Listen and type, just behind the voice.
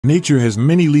Nature has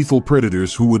many lethal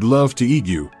predators who would love to eat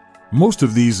you. Most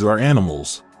of these are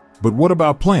animals. But what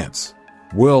about plants?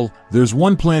 Well, there's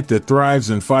one plant that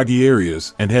thrives in foggy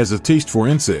areas and has a taste for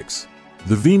insects.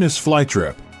 The Venus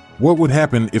flytrap. What would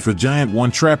happen if a giant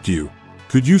one trapped you?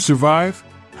 Could you survive?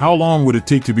 How long would it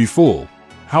take to be full?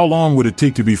 How long would it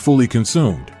take to be fully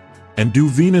consumed? And do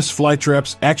Venus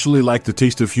flytraps actually like the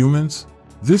taste of humans?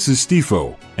 This is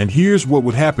Satifo, and here's what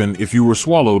would happen if you were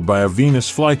swallowed by a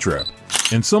Venus flytrap.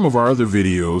 In some of our other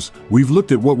videos, we've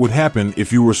looked at what would happen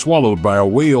if you were swallowed by a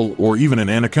whale or even an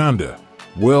anaconda.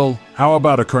 Well, how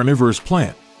about a carnivorous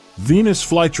plant? Venus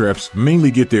flytraps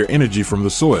mainly get their energy from the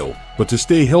soil, but to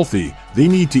stay healthy, they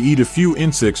need to eat a few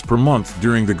insects per month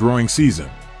during the growing season.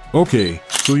 Okay,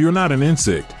 so you're not an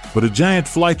insect, but a giant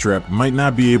flytrap might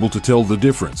not be able to tell the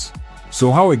difference.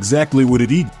 So how exactly would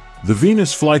it eat? The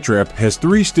Venus flytrap has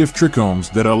 3 stiff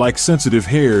trichomes that are like sensitive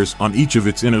hairs on each of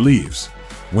its inner leaves.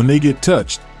 When they get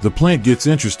touched, the plant gets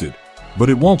interested, but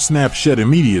it won't snap shut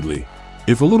immediately.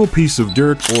 If a little piece of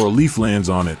dirt or a leaf lands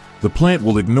on it, the plant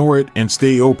will ignore it and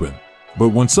stay open. But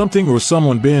when something or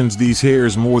someone bends these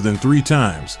hairs more than 3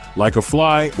 times, like a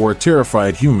fly or a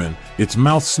terrified human, its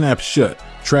mouth snaps shut,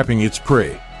 trapping its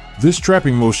prey. This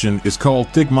trapping motion is called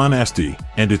thick-monasty,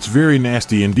 and it's very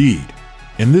nasty indeed.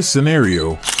 In this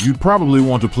scenario, you'd probably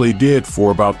want to play dead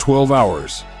for about 12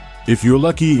 hours. If you're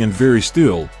lucky and very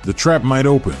still, the trap might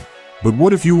open. But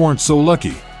what if you weren't so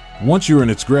lucky? Once you're in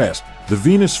its grasp, the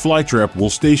Venus flytrap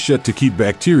will stay shut to keep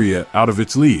bacteria out of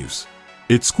its leaves.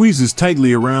 It squeezes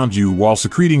tightly around you while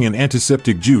secreting an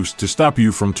antiseptic juice to stop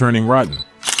you from turning rotten.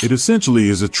 It essentially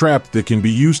is a trap that can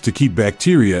be used to keep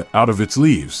bacteria out of its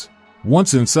leaves.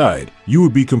 Once inside, you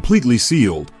would be completely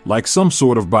sealed, like some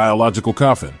sort of biological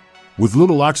coffin. With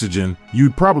little oxygen,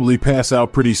 you'd probably pass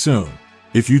out pretty soon.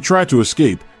 If you try to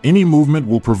escape, any movement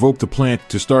will provoke the plant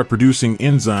to start producing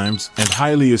enzymes and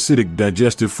highly acidic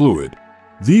digestive fluid.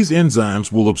 These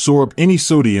enzymes will absorb any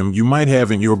sodium you might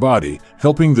have in your body,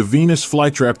 helping the Venus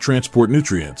flytrap transport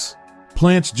nutrients.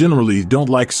 Plants generally don't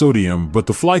like sodium, but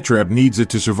the flytrap needs it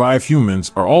to survive.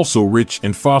 Humans are also rich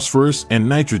in phosphorus and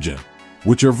nitrogen,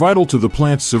 which are vital to the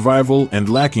plant's survival and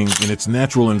lacking in its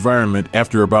natural environment.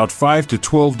 After about 5 to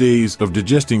 12 days of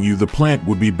digesting you, the plant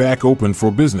would be back open for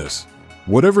business.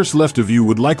 Whatever's left of you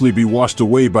would likely be washed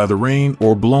away by the rain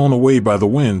or blown away by the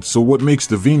wind. So what makes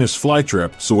the Venus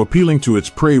flytrap so appealing to its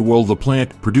prey? Well, the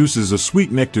plant produces a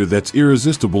sweet nectar that's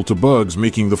irresistible to bugs,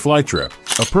 making the flytrap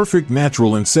a perfect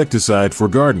natural insecticide for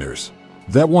gardeners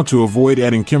that want to avoid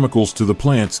adding chemicals to the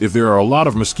plants. If there are a lot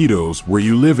of mosquitoes where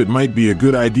you live, it might be a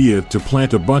good idea to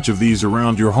plant a bunch of these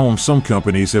around your home. Some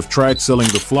companies have tried selling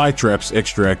the flytraps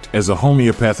extract as a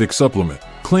homeopathic supplement,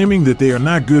 claiming that they are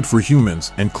not good for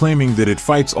humans and claiming that it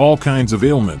fights all kinds of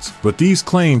ailments, but these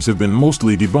claims have been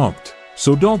mostly debunked.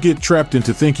 So don't get trapped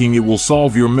into thinking it will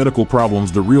solve your medical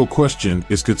problems. The real question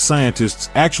is, could scientists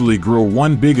actually grow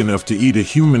one big enough to eat a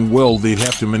human? Well, they'd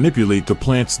have to manipulate the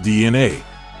plant's DNA.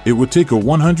 It would take a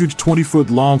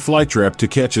 120-foot-long flytrap to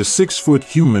catch a 6-foot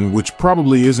human, which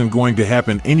probably isn't going to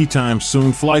happen anytime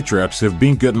soon. Flytraps have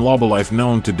been gotten life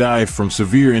known to die from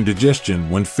severe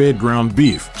indigestion when fed ground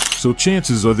beef, so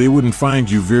chances are they wouldn't find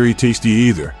you very tasty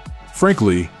either.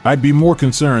 Frankly, I'd be more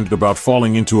concerned about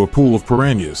falling into a pool of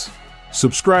piranhas.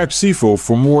 Subscribe Satifo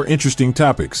for more interesting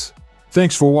topics.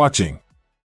 Thanks for watching.